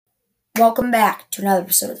Welcome back to another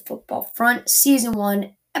episode of the Football Front, Season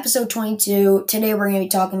 1, Episode 22. Today we're going to be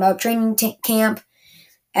talking about training camp,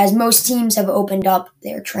 as most teams have opened up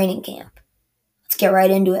their training camp. Let's get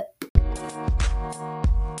right into it.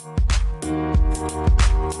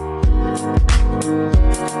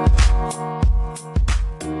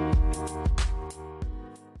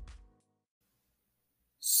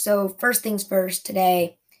 So first things first,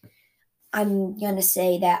 today I'm going to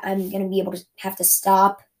say that I'm going to be able to have to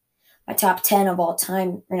stop my top 10 of all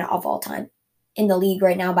time, or not of all time, in the league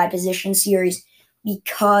right now by position series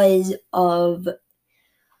because of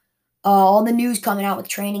all the news coming out with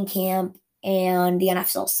training camp and the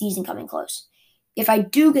NFL season coming close. If I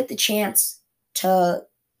do get the chance to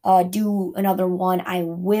do another one, I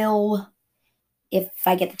will. If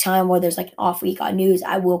I get the time where there's like an off week on news,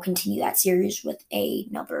 I will continue that series with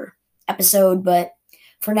another episode. But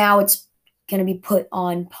for now, it's going to be put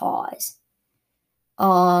on pause.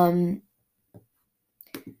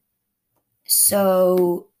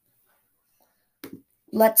 So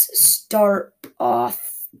let's start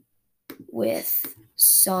off with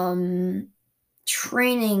some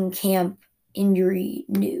training camp injury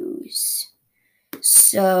news.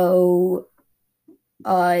 So,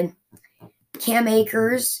 Cam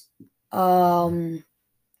Akers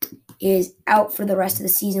is out for the rest of the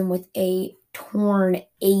season with a torn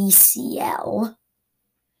ACL,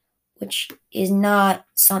 which is not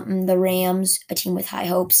something the Rams, a team with high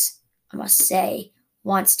hopes, I must say,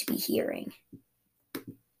 wants to be hearing.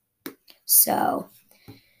 So,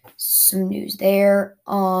 some news there.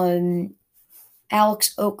 Alex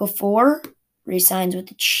Okafor resigns with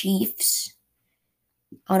the Chiefs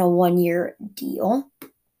on a 1-year deal.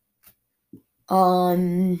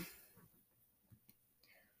 Fred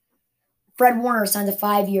Warner signs a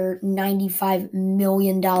 5-year, $95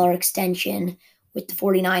 million extension with the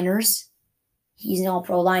 49ers. He's an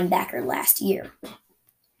all-pro linebacker last year.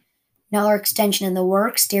 Another extension in the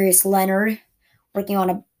works, Darius Leonard, working on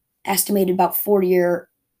an estimated about 4-year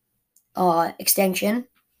extension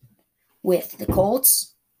with the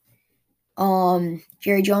Colts.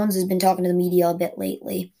 Jerry Jones has been talking to the media a bit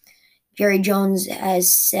lately. Jerry Jones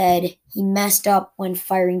has said he messed up when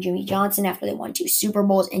firing Jimmy Johnson after they won 2 Super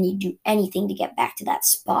Bowls, and he'd do anything to get back to that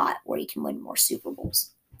spot where he can win more Super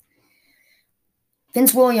Bowls.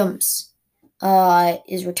 Vince Williams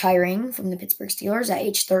is retiring from the Pittsburgh Steelers at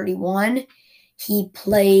age 31. He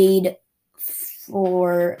played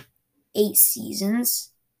for 8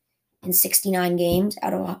 seasons in 69 games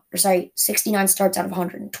 69 starts out of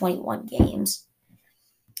 121 games.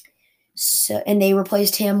 So, and they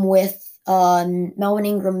replaced him with Melvin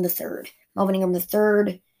Ingram III. Melvin Ingram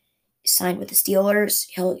III signed with the Steelers.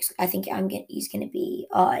 He's going to be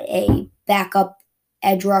a backup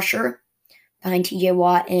edge rusher behind T.J.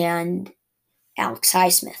 Watt and Alex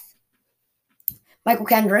Highsmith. Michael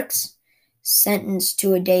Kendricks sentenced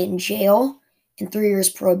to a day in jail and 3 years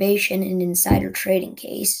probation in an insider trading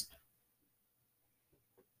case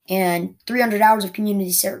and 300 hours of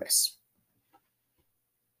community service.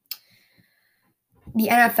 The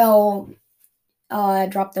NFL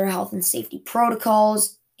dropped their health and safety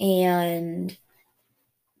protocols, and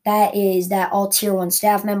that is that all Tier 1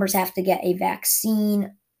 staff members have to get a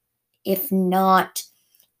vaccine. If not,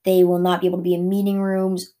 they will not be able to be in meeting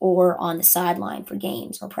rooms or on the sideline for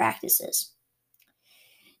games or practices.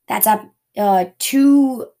 That's up.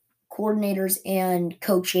 2 coordinators and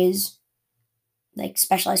coaches, like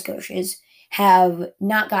specialized coaches, have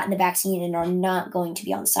not gotten the vaccine and are not going to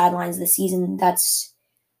be on the sidelines this season. That's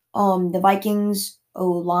the Vikings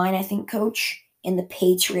O-line, I think, coach, and the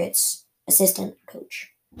Patriots assistant coach.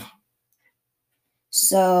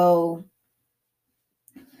 So,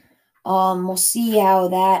 we'll see how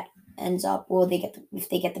that ends up. If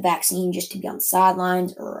they get the vaccine just to be on the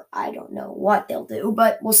sidelines, or I don't know what they'll do,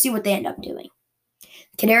 but we'll see what they end up doing.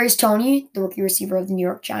 Kadarius Toney, the rookie receiver of the New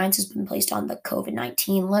York Giants, has been placed on the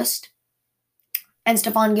COVID-19 list. And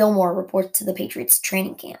Stephon Gilmore reports to the Patriots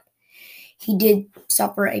training camp. He did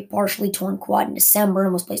suffer a partially torn quad in December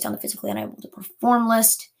and was placed on the physically unable to perform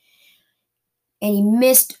list. And he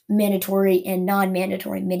missed mandatory and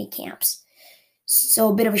non-mandatory mini camps. So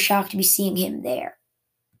a bit of a shock to be seeing him there.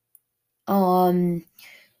 New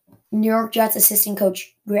York Jets assistant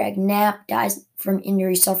coach Greg Knapp dies from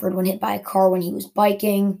injury suffered when hit by a car when he was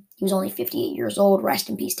biking. He was only 58 years old. Rest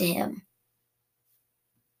in peace to him.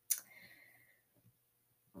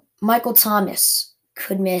 Michael Thomas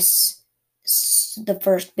could miss the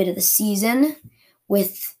first bit of the season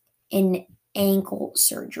with an ankle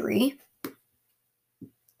surgery.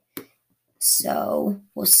 So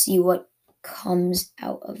we'll see what comes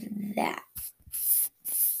out of that.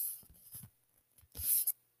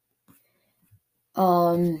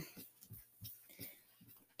 I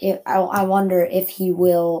wonder if he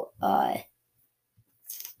will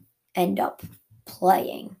end up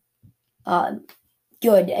playing.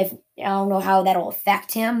 Good. I don't know how that'll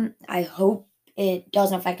affect him. I hope it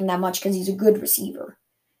doesn't affect him that much because he's a good receiver.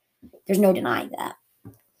 There's no denying that.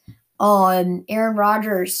 Aaron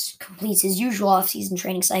Rodgers completes his usual offseason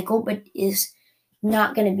training cycle, but is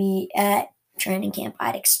not going to be at training camp,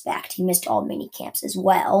 I'd expect. He missed all mini camps as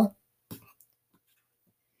well.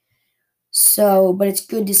 So, but it's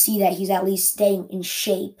good to see that he's at least staying in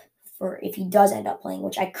shape for if he does end up playing,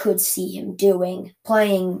 which I could see him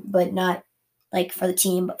playing, but not like for the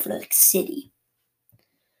team, but for the city.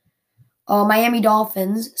 Miami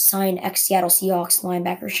Dolphins signed ex-Seattle Seahawks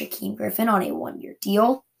linebacker Shaquem Griffin on a one-year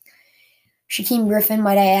deal. Shaquem Griffin,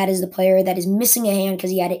 might I add, is the player that is missing a hand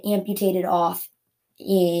because he had it amputated off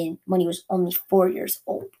when he was only 4 years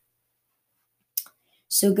old.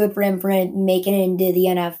 So good for him for making it into the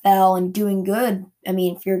NFL and doing good. I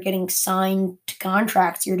mean, if you're getting signed to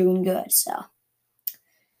contracts, you're doing good. So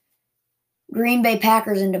Green Bay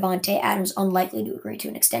Packers and Davante Adams unlikely to agree to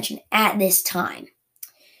an extension at this time.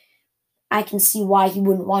 I can see why he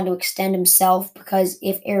wouldn't want to extend himself because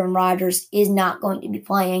if Aaron Rodgers is not going to be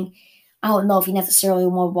playing, I don't know if he necessarily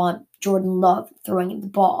would want Jordan Love throwing him the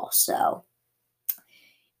ball. So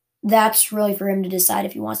that's really for him to decide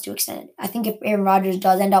if he wants to extend it. I think if Aaron Rodgers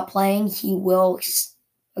does end up playing, he will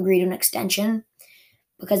agree to an extension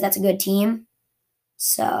because that's a good team.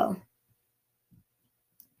 So,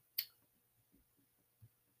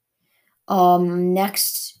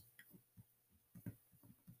 next,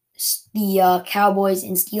 the Cowboys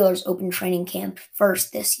and Steelers open training camp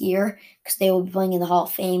first this year because they will be playing in the Hall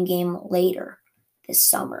of Fame game later this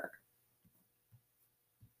summer.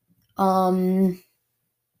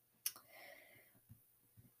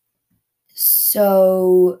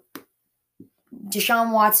 So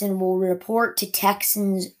Deshaun Watson will report to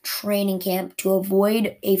Texans training camp to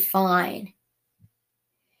avoid a fine.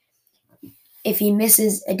 If he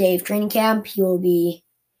misses a day of training camp, he will be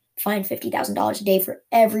fined $50,000 a day for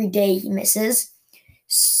every day he misses.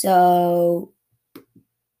 So,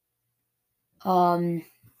 we'll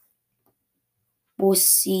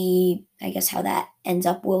see, I guess, how that ends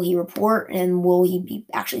up. Will he report and will he be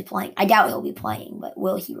actually playing? I doubt he'll be playing, but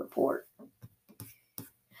will he report?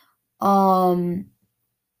 The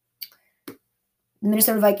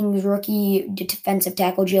Minnesota Vikings rookie defensive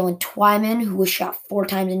tackle Jalen Twyman, who was shot 4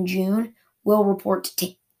 times in June, will report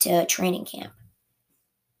to training camp.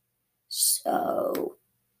 So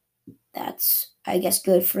that's, I guess,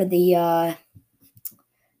 good for the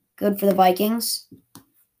Vikings.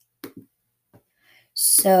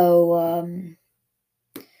 So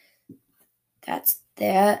that's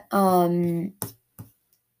that.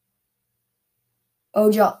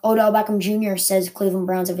 Odell Beckham Jr. says Cleveland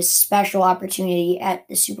Browns have a special opportunity at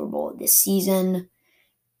the Super Bowl this season.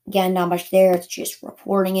 Again, not much there. It's just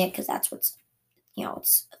reporting it because that's what's,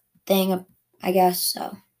 it's a thing, I guess.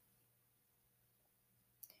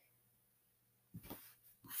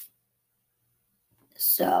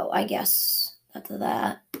 So I guess that's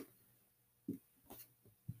that.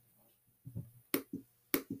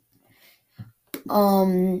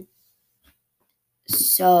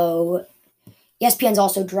 So ESPN's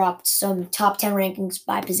also dropped some top 10 rankings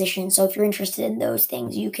by position. So if you're interested in those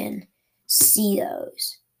things, you can see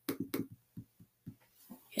those.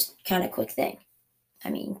 Just kind of quick thing. I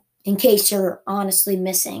mean, in case you're honestly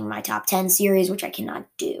missing my top 10 series, which I cannot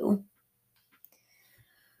do.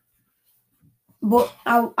 But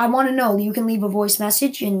I want to know. You can leave a voice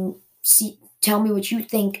message and tell me what you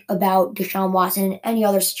think about Deshaun Watson and any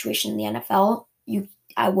other situation in the NFL.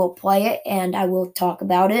 I will play it and I will talk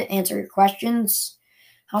about it, answer your questions.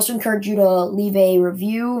 I also encourage you to leave a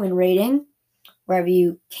review and rating wherever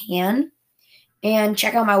you can. And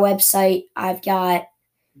check out my website. I've got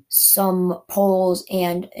some polls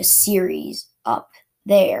and a series up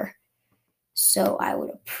there. So I would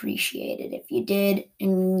appreciate it if you did.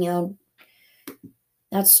 And,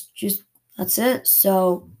 that's it.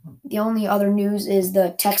 So the only other news is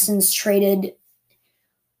the Texans traded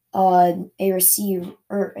a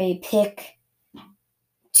pick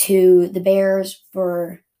to the Bears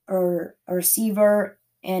for a receiver,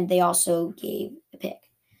 and they also gave a pick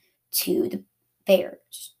to the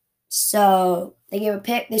Bears. So they gave a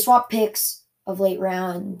pick. They swapped picks of late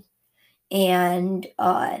round, and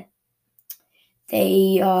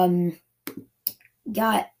they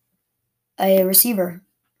got a receiver,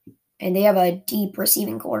 and they have a deep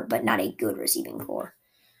receiving core, but not a good receiving core.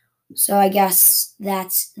 So I guess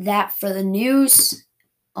that's that for the news.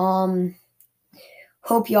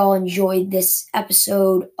 Hope y'all enjoyed this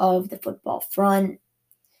episode of The Football Front,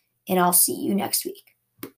 and I'll see you next week.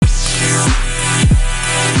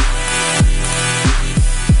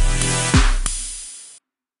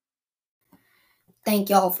 Thank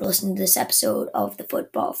y'all for listening to this episode of The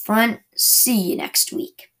Football Front. See you next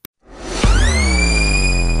week.